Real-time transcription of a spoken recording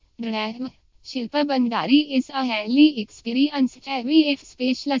Drive. Shilpa Bandari is a highly experienced IVF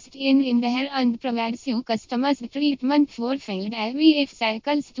specialist in Indore and provides you customized treatment for failed IVF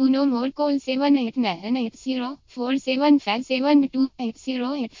cycles. To know more, call 7898047572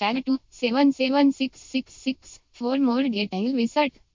 8085277666 for more detail. Visit